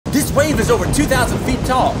This wave is over 2,000 feet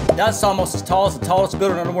tall. That's almost as tall as the tallest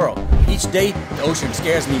building in the world. Each day, the ocean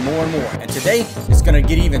scares me more and more. And today, it's gonna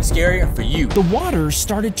get even scarier for you. The water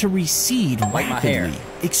started to recede Like my hair. rapidly,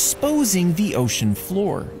 exposing the ocean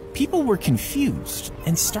floor. People were confused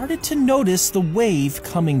and started to notice the wave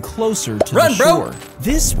coming closer to the shore.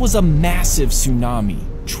 This was a massive tsunami,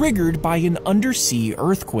 triggered by an undersea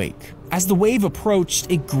earthquake. As the wave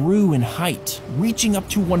approached, it grew in height, reaching up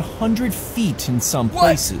to 100 feet in some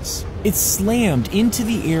places. It slammed into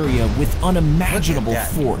the area with unimaginable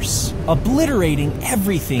force, obliterating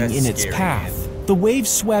everything in its path. The wave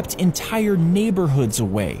swept entire neighborhoods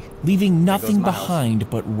away, leaving nothing behind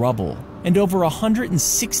but rubble. And over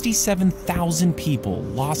 167,000 people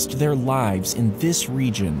lost their lives in this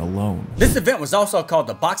region alone. This event was also called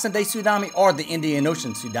the Boxing Day Tsunami or the Indian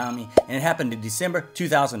Ocean Tsunami, and it happened in December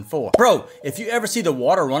 2004. Bro, if you ever see the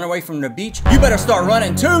water run away from the beach, you better start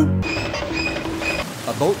running too.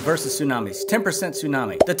 A boat versus tsunamis, 10%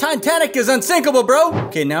 tsunami. The Titanic is unsinkable, bro.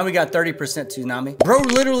 Okay, now we got 30% tsunami. Bro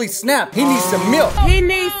literally snapped. He needs some milk. He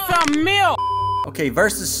needs some milk. Okay,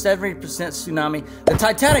 versus 70% tsunami. The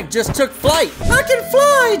Titanic just took flight. I can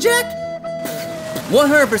fly, Jack.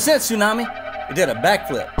 100% tsunami. It did a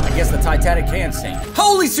backflip. I guess the Titanic can sink.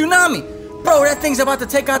 Holy tsunami! Bro, that thing's about to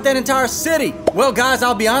take out that entire city. Well, guys,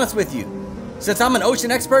 I'll be honest with you. Since I'm an ocean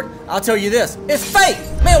expert, I'll tell you this. It's fake!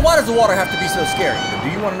 Man, why does the water have to be so scary? Do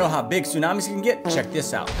you want to know how big tsunamis can get? Check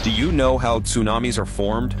this out. Do you know how tsunamis are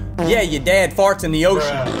formed? Yeah, your dad farts in the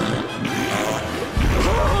ocean.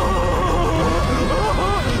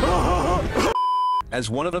 As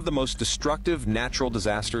one of the most destructive natural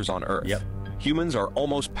disasters on Earth, humans are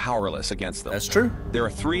almost powerless against them. That's true. There are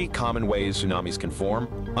 3 common ways tsunamis can form: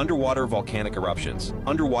 underwater volcanic eruptions,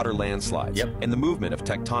 underwater landslides, and the movement of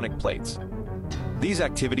tectonic plates. These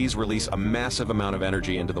activities release a massive amount of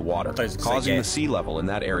energy into the water, causing the sea level in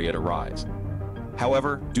that area to rise.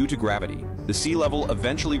 However, due to gravity, the sea level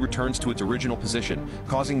eventually returns to its original position,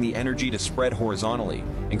 causing the energy to spread horizontally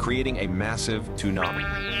and creating a massive tsunami.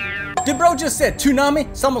 Did bro just said tsunami?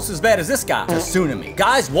 It's almost as bad as this guy, a tsunami.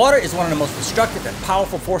 Guys, water is one of the most destructive and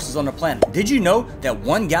powerful forces on the planet. Did you know that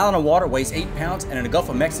 1 gallon of water weighs 8 pounds, and in the Gulf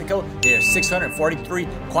of Mexico, there's 643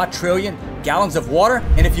 quadrillion gallons of water?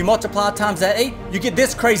 And if you multiply times that 8, you get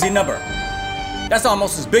this crazy number. That's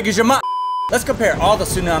almost as big as your mouth. Let's compare all the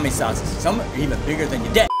tsunami sizes. Some are even bigger than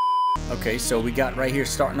your dad. Okay, so we got right here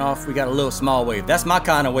starting off, we got a little small wave. That's my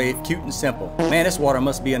kind of wave, cute and simple. Man, this water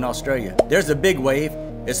must be in Australia. There's a big wave.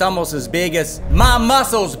 It's almost as big as my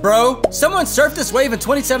muscles, bro. Someone surfed this wave in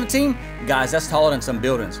 2017? Guys, that's taller than some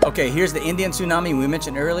buildings. Okay, here's the Indian tsunami we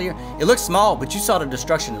mentioned earlier. It looks small, but you saw the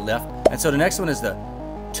destruction it left. And so the next one is the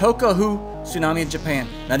Tokahu tsunami in Japan.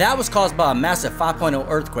 Now that was caused by a massive 5.0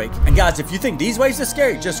 earthquake. And guys, if you think these waves are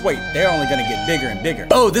scary, just wait. They're only gonna get bigger and bigger.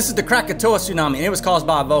 Oh, this is the Krakatoa tsunami, and it was caused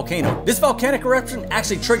by a volcano. This volcanic eruption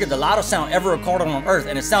actually triggered the loudest sound ever recorded on Earth,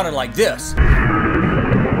 and it sounded like this.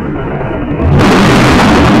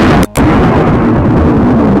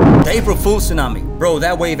 The April Fool's tsunami. Bro,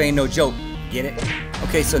 that wave ain't no joke. Get it?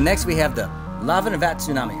 Okay, so next we have the Lavanavat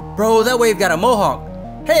tsunami. Bro, that wave got a mohawk.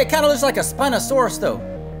 Hey, it kind of looks like a Spinosaurus though.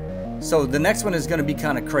 So the next one is gonna be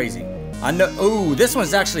kind of crazy. I know, ooh, this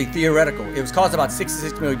one's actually theoretical. It was caused about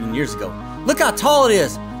 66 million years ago. Look how tall it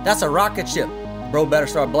is. That's a rocket ship. Bro better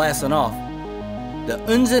start blasting off. The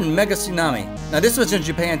Unzen mega tsunami. Now this was in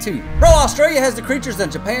Japan too. Bro, Australia has the creatures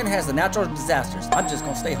and Japan has the natural disasters. I'm just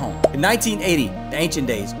gonna stay home. In 1980, the ancient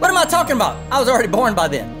days. What am I talking about? I was already born by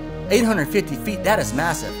then. 850 feet, that is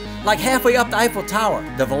massive. Like halfway up the Eiffel Tower.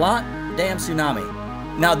 The Volant Dam tsunami.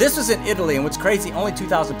 Now this was in Italy, and what's crazy, only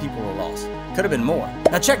 2,000 people were lost. Could have been more.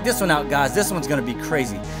 Now check this one out, guys. This one's gonna be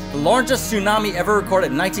crazy. The largest tsunami ever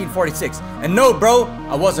recorded in 1946. And no, bro,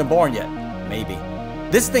 I wasn't born yet. Maybe.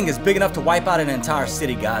 This thing is big enough to wipe out an entire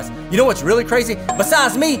city, guys. You know what's really crazy?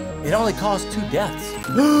 Besides me, it only caused 2 deaths.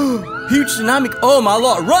 Huge tsunami. Oh my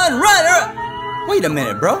lord. Run, run, run. Wait a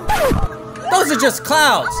minute, bro. Those are just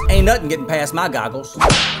clouds. Ain't nothing getting past my goggles.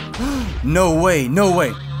 No way, no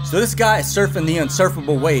way. So this guy is surfing the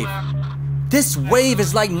unsurfable wave. This wave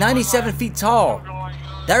is like 97 feet tall.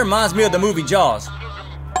 That reminds me of the movie Jaws.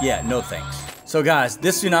 Yeah, no thanks. So guys,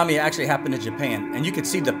 this tsunami actually happened in Japan, and you can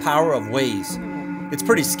see the power of waves. It's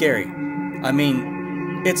pretty scary. I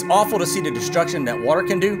mean, it's awful to see the destruction that water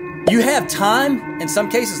can do. You have time, in some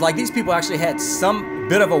cases, like these people actually had some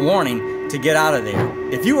bit of a warning to get out of there.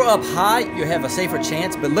 If you were up high, you have a safer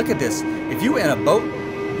chance, but look at this. If you were in a boat,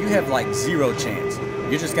 you have like 0 chance.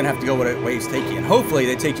 You're just gonna have to go where the waves take you, and hopefully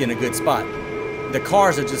they take you in a good spot. The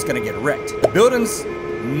cars are just gonna get wrecked. The buildings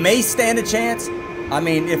may stand a chance. I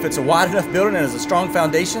mean, if it's a wide enough building and has a strong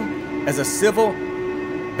foundation, as a civil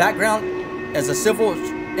background as a civil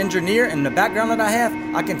engineer and the background that I have,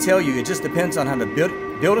 I can tell you it just depends on how the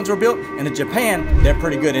buildings were built. And in Japan, they're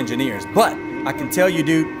pretty good engineers. But I can tell you,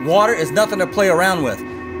 dude, water is nothing to play around with.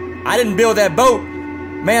 I didn't build that boat.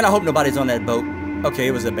 Man, I hope nobody's on that boat. Okay,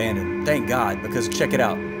 it was abandoned. Thank God, because check it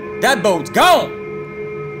out. That boat's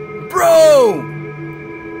gone! Bro!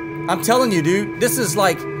 I'm telling you, dude, this is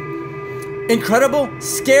like incredible,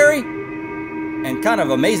 scary, and kind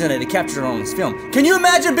of amazing that he captured it on this film. Can you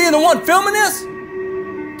imagine being the one filming this?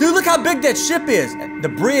 Dude, look how big that ship is. The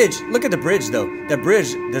bridge, look at the bridge though. The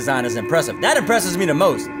bridge design is impressive. That impresses me the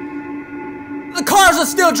most. The cars are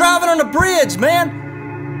still driving on the bridge,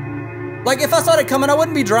 man. Like if I saw that coming, I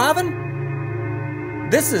wouldn't be driving.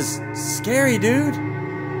 This is scary, dude.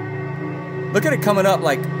 Look at it coming up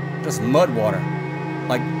like just mud water.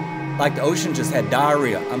 Like the ocean just had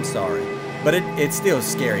diarrhea. I'm sorry. But it's still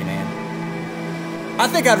scary, man. I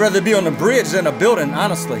think I'd rather be on the bridge than a building,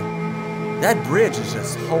 honestly. That bridge is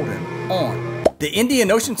just holding on. The Indian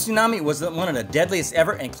Ocean tsunami was one of the deadliest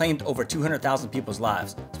ever and claimed over 200,000 people's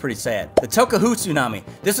lives. It's pretty sad. The Tokahu tsunami.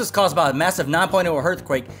 This was caused by a massive 9.0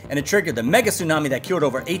 earthquake and it triggered the mega tsunami that killed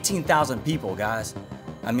over 18,000 people, guys.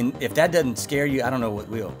 I mean, if that doesn't scare you, I don't know what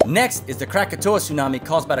will. Next is the Krakatoa tsunami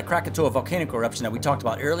caused by the Krakatoa volcanic eruption that we talked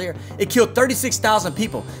about earlier. It killed 36,000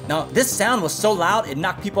 people. Now, this sound was so loud, it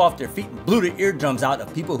knocked people off their feet and blew the eardrums out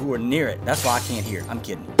of people who were near it. That's why I can't hear. I'm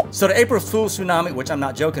kidding. So the April Fool's tsunami, which I'm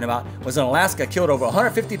not joking about, was in Alaska, killed over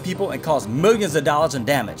 150 people and caused millions of dollars in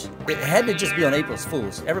damage. It had to just be on April's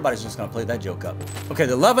Fools. Everybody's just gonna play that joke up. Okay,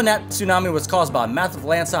 the Levanat tsunami was caused by a massive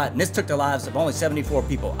landslide and this took the lives of only 74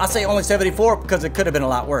 people. I say only 74 because it could have been a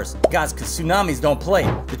lot worse. Guys, because tsunamis don't play.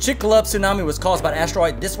 The Chicxulub tsunami was caused by an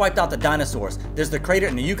asteroid. This wiped out the dinosaurs. There's the crater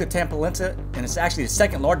in the Yucatan Peninsula and it's actually the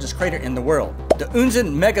second largest crater in the world. The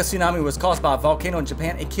Unzen mega tsunami was caused by a volcano in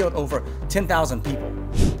Japan. It killed over 10,000 people.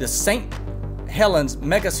 The St. Helens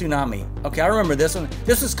mega tsunami. Okay, I remember this one.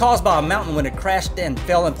 This was caused by a mountain when it crashed and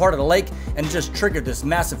fell in part of the lake and just triggered this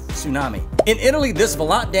massive tsunami. In Italy, this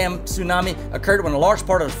Valant Dam tsunami occurred when a large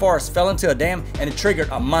part of the forest fell into a dam and it triggered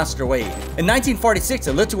a monster wave. In 1946,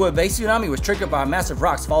 the Lituwa Bay tsunami was triggered by massive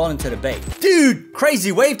rocks falling into the bay. Dude,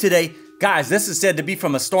 crazy wave today. Guys, this is said to be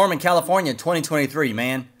from a storm in California in 2023,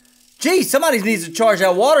 man. Gee, somebody needs to charge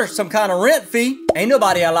that water some kind of rent fee. Ain't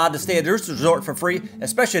nobody allowed to stay at this resort for free,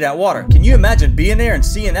 especially that water. Can you imagine being there and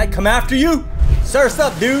seeing that come after you? Surf's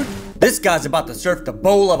up, dude. This guy's about to surf the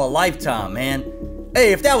bowl of a lifetime, man.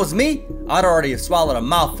 Hey, if that was me, I'd already have swallowed a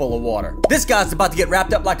mouthful of water. This guy's about to get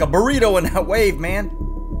wrapped up like a burrito in that wave, man.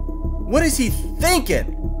 What is he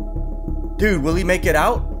thinking? Dude, will he make it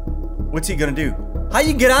out? What's he gonna do? How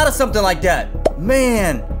you get out of something like that?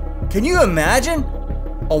 Man, can you imagine?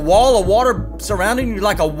 A wall of water surrounding you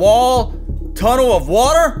like a wall tunnel of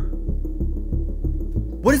water?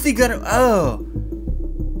 What is he gonna, oh.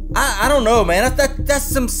 I don't know, man. That's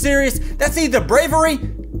some serious, that's either bravery,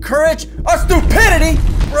 courage, or stupidity.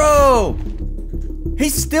 Bro,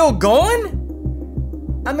 he's still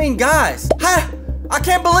going? I mean, guys, I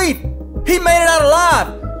can't believe he made it out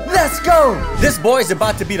alive. Let's go. This boy's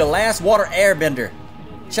about to be the last water airbender.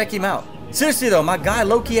 Check him out. Seriously though, my guy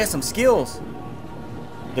low-key has some skills.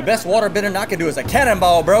 The best water bender I can do is a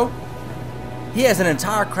cannonball, bro. He has an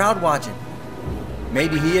entire crowd watching.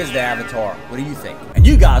 Maybe he is the Avatar. What do you think? And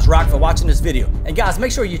you guys rock for watching this video. And guys,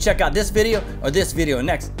 make sure you check out this video or this video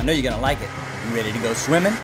next. I know you're gonna like it. You ready to go swimming?